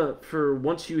tune-up for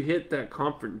once you hit that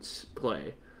conference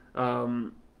play.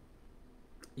 And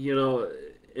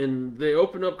they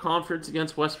open up conference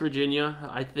against West Virginia.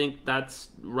 I think that's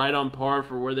right on par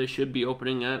for where they should be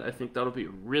opening at. I think that'll be a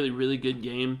really, really good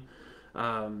game.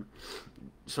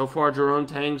 So far, Jerome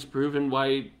Tang's proven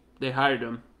why they hired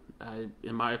him,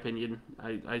 in my opinion.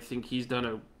 I think he's done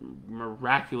a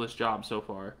miraculous job so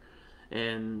far,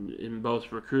 and in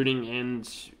both recruiting and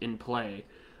in play.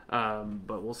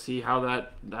 But we'll see how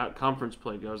that conference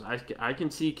play goes. I can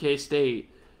see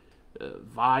K-State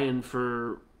vying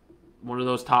for one of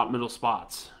those top middle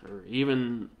spots, or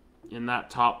even in that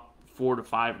top 4 to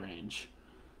 5 range.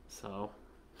 So,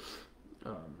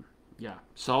 yeah,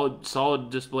 solid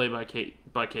display by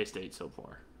K-State so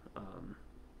far.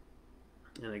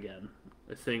 And again,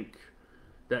 I think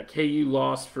that KU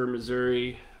loss for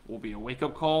Missouri will be a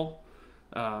wake-up call.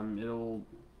 It'll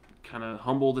kind of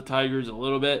humble the Tigers a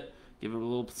little bit, give them a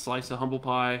little slice of humble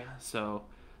pie. So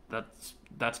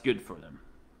that's good for them.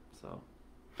 So.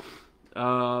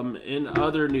 In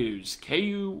other news,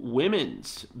 KU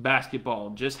women's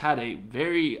basketball just had a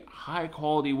very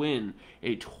high-quality win,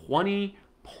 a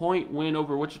 20-point win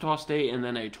over Wichita State, and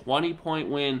then a 20-point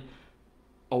win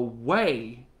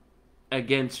away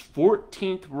against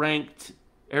 14th-ranked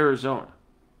Arizona.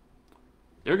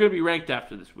 They're going to be ranked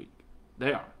after this week.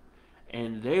 They are.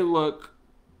 And they look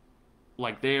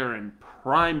like they are in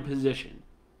prime position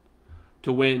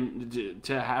to win,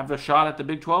 to have a shot at the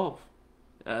Big 12.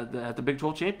 At the Big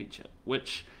 12 championship,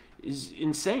 which is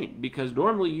insane because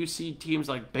normally you see teams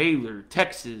like Baylor,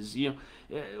 Texas,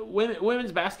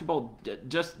 women's basketball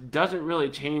just doesn't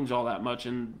really change all that much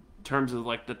in terms of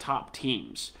like the top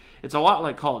teams. It's a lot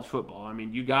like college football. I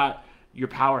mean, you got your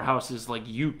powerhouses like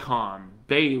UConn,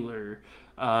 Baylor,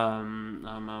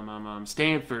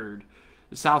 Stanford,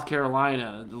 South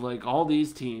Carolina, like all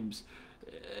these teams,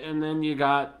 and then you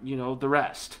got the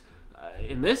rest.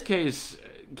 In this case,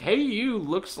 KU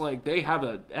looks like they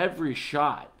have every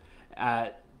shot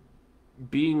at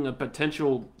being a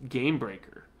potential game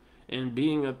breaker and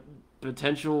being a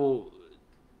potential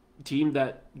team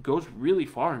that goes really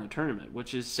far in the tournament,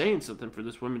 which is saying something for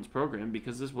this women's program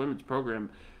because this women's program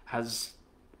has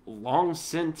long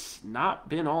since not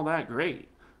been all that great.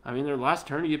 I mean, their last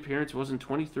tourney appearance was in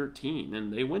 2013,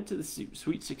 and they went to the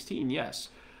Sweet 16, yes.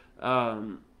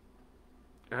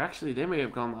 Or actually, they may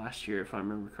have gone last year, if I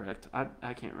remember correct.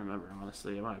 I can't remember,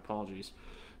 honestly. My apologies.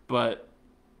 But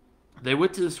they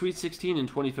went to the Sweet 16 in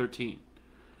 2013.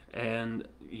 And,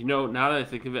 now that I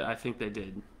think of it, I think they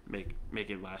did make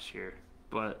it last year.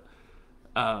 But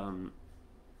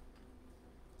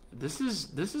this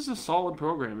is a solid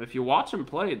program. If you watch them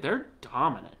play, they're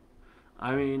dominant.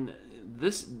 I mean,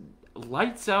 this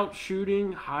lights-out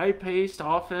shooting, high-paced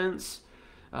offense,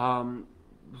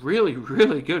 really,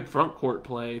 really good front court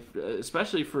play,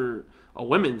 especially for a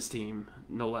women's team,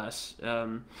 no less.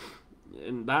 And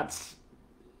that's,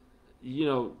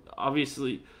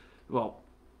 obviously, well,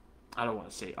 I don't want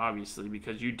to say obviously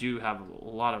because you do have a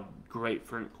lot of great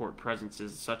front court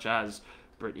presences, such as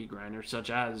Brittany Griner, such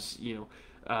as,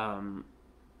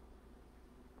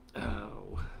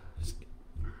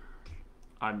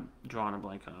 I'm drawing a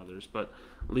blank on others, but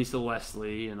Lisa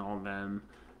Leslie and all of them.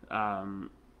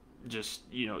 Just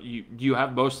you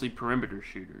have mostly perimeter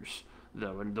shooters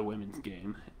though in the women's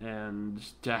game, and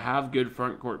to have good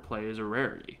front court play is a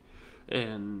rarity,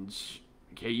 and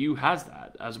KU has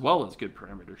that as well as good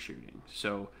perimeter shooting.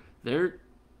 So they're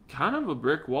kind of a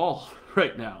brick wall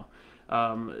right now.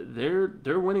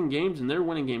 They're winning games, and they're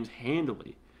winning games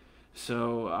handily.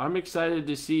 So I'm excited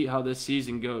to see how this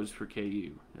season goes for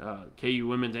KU, KU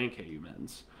women's and KU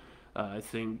men's. I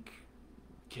think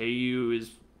KU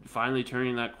is finally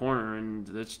turning that corner, and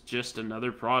it's just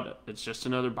another product. It's just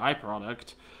another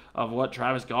byproduct of what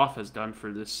Travis Goff has done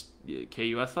for this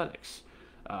KU athletics.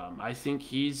 I think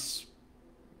he's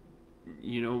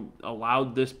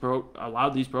allowed these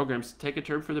programs to take a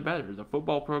turn for the better. The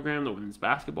football program, the women's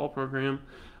basketball program,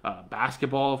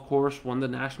 basketball, of course, won the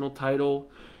national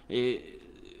title.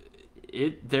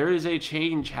 There is a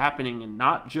change happening in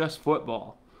not just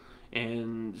football,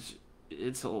 and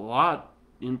it's a lot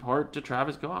in part to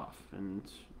Travis Goff. And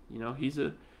he's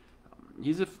a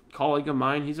colleague of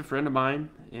mine, he's a friend of mine,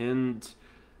 and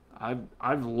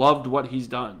I've loved what he's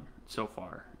done so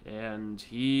far. And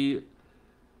he's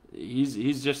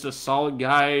just a solid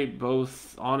guy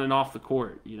both on and off the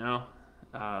court,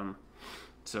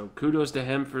 so kudos to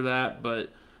him for that,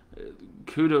 but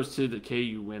kudos to the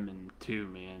KU women too,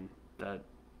 man, that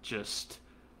just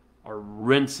are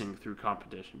rinsing through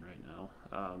competition right now.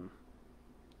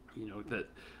 That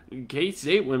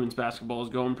K-State women's basketball is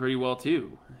going pretty well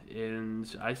too,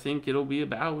 and I think it'll be a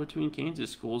battle between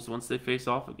Kansas schools once they face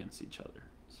off against each other.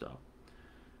 So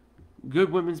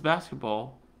good women's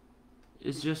basketball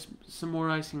is just some more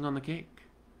icing on the cake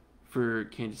for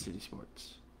Kansas City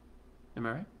sports. Am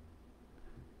I right?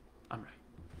 I'm right.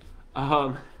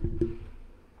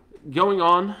 Going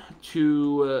on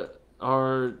to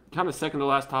our kind of second to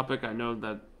last topic. I know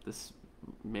that this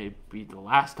may be the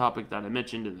last topic that I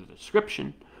mentioned in the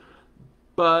description,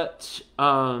 but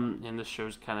and this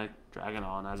show's kind of dragging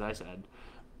on, as I said.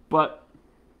 But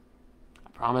I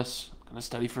promise I'm going to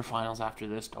study for finals after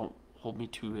this. Don't hold me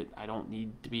to it. I don't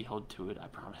need to be held to it, I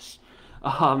promise.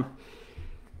 I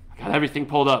got everything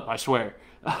pulled up, I swear.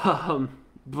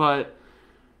 But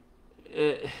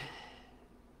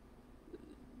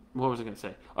what was I going to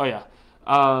say? Oh, yeah.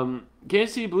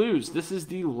 Kansas City Blues, this is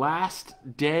the last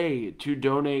day to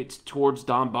donate towards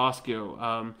Don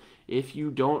Bosco. If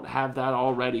you don't have that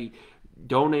already,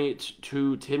 donate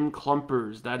to Tim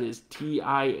Klumpers. That is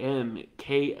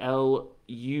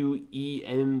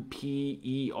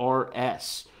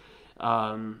TimKluempers.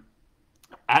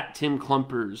 At Tim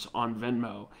Klumpers on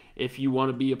Venmo. If you want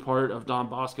to be a part of Don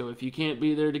Bosco, if you can't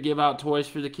be there to give out toys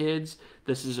for the kids,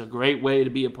 this is a great way to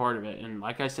be a part of it. And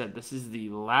like I said, this is the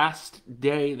last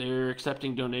day they're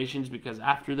accepting donations, because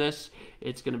after this,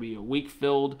 it's going to be a week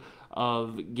filled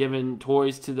of giving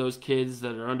toys to those kids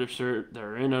that are underserved, that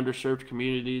are in underserved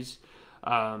communities.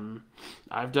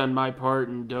 I've done my part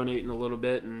in donating a little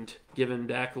bit and giving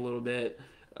back a little bit,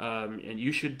 and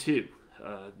you should too.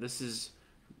 This is,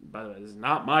 by the way, this is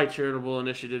not my charitable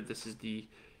initiative. This is the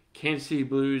Kansas City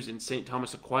Blues and St.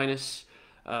 Thomas Aquinas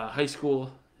High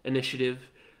School initiative.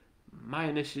 My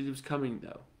initiative's coming,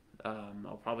 though.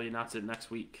 I'll probably announce it next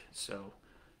week, so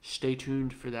stay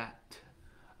tuned for that.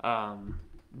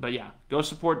 But yeah, go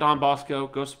support Don Bosco,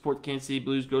 go support the Kansas City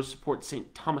Blues, go support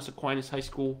St. Thomas Aquinas High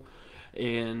School,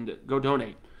 and go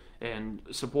donate and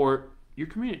support your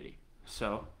community.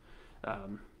 So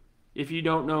if you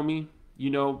don't know me, you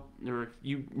know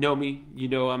me,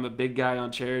 I'm a big guy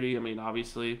on charity. I mean,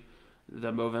 obviously,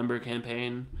 the Movember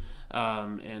campaign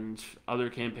and other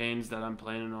campaigns that I'm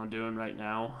planning on doing right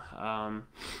now.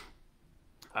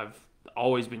 I've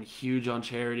always been huge on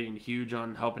charity and huge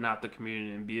on helping out the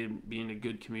community and being a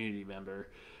good community member.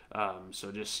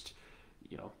 So just,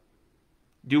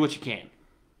 do what you can.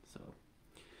 So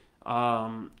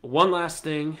one last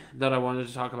thing that I wanted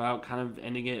to talk about, kind of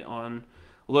ending it on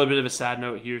a little bit of a sad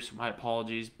note here, so my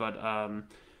apologies, but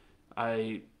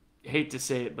I hate to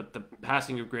say it, but the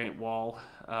passing of Grant Wall,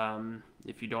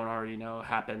 if you don't already know,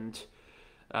 happened.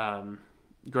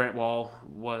 Grant Wall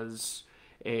was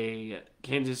a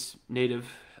Kansas native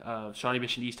of Shawnee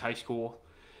Mission East High School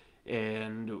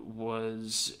and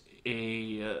was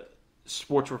a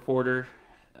sports reporter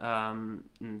and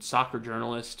soccer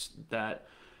journalist that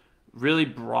really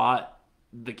brought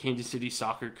the Kansas City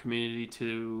soccer community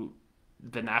to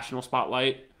the national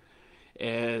spotlight,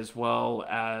 as well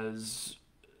as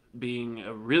being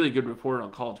a really good reporter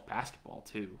on college basketball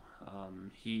too.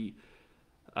 He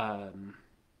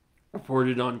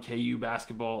reported on KU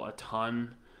basketball a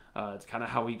ton. It's kind of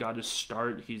how he got his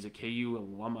start. He's a KU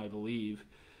alum, I believe.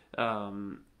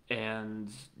 and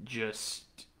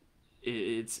just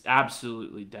it's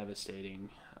absolutely devastating.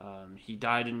 He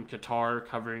died in Qatar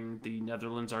covering the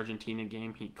Netherlands-Argentina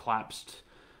game. He collapsed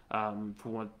for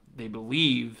what they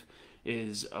believe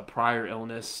is a prior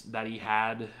illness that he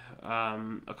had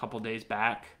a couple days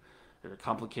back. There are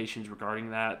complications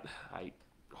regarding that. I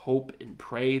hope and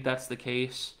pray that's the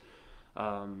case.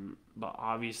 But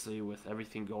obviously, with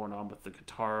everything going on with the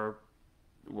Qatar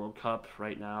World Cup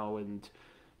right now, and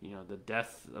the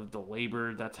death of the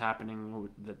labor that's happening,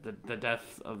 the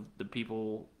death of the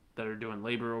people that are doing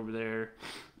labor over there,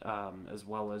 as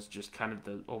well as just kind of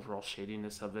the overall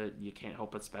shadiness of it, you can't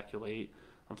help but speculate,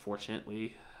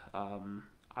 unfortunately.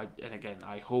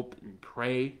 I hope and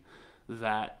pray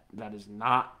that that is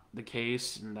not the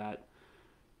case, and that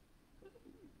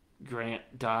Grant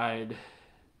died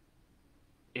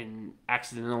in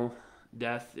accidental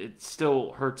death. It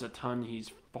still hurts a ton. He's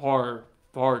far,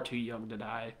 far too young to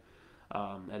die.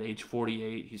 At age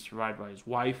 48, he's survived by his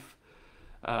wife.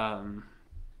 And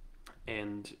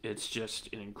it's just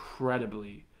an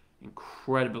incredibly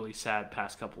sad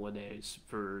past couple of days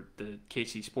for the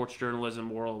KC sports journalism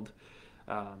world,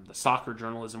 the soccer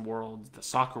journalism world, the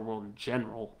soccer world in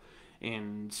general.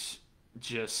 And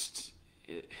just,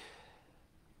 it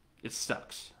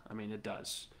sucks. I mean, it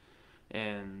does.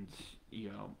 And,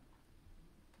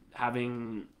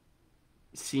 having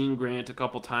seen Grant a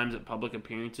couple times at public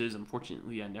appearances,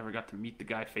 unfortunately, I never got to meet the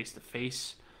guy face to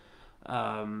face.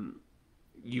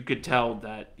 You could tell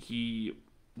that he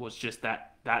was just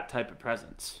that type of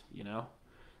presence,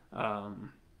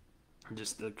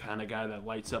 just the kind of guy that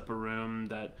lights up a room,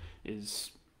 that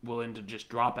is willing to just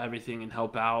drop everything and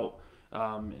help out,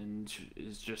 and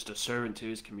is just a servant to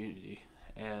his community.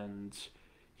 And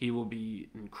he will be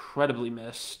incredibly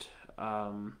missed,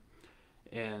 and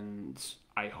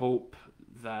I hope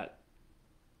that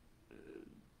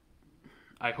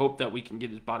we can get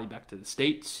his body back to the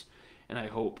States, and I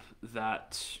hope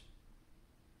that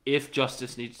if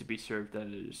justice needs to be served, that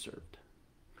it is served.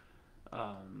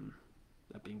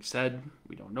 That being said,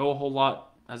 we don't know a whole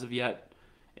lot as of yet,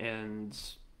 and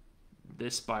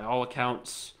this, by all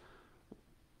accounts,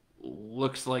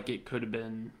 looks like it could have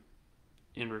been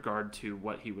in regard to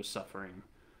what he was suffering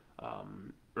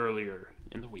earlier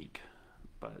in the week.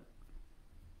 But,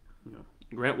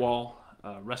 Grant Wall,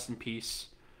 rest in peace.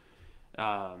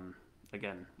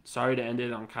 Again, sorry to end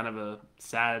it on kind of a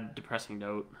sad, depressing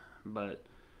note, but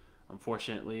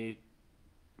unfortunately,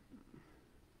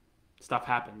 stuff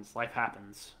happens, life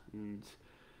happens, and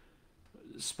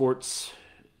sports,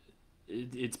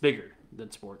 it's bigger than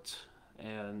sports,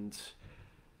 and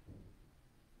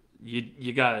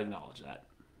you gotta acknowledge that.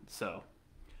 So,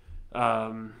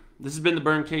 this has been the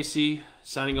Burn KC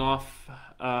signing off.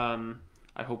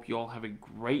 I hope you all have a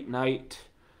great night.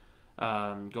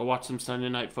 Go watch some Sunday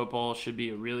Night Football. Should be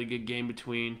a really good game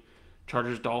between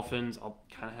Chargers Dolphins. I'll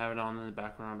kind of have it on in the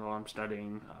background while I'm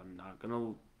studying. I'm not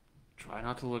gonna try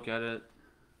not to look at it.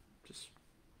 Just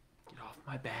get off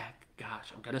my back.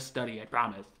 Gosh, I'm gonna study. I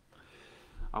promise.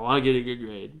 I want to get a good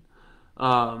grade.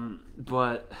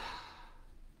 But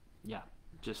yeah,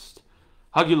 just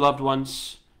hug your loved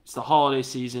ones. It's the holiday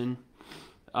season.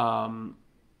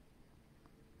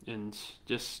 And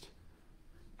just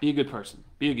be a good person.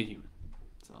 Be a good human.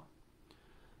 So,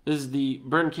 this is the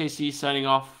Burn KC signing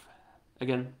off.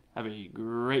 Again, have a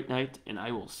great night, and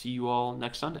I will see you all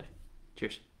next Sunday.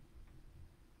 Cheers.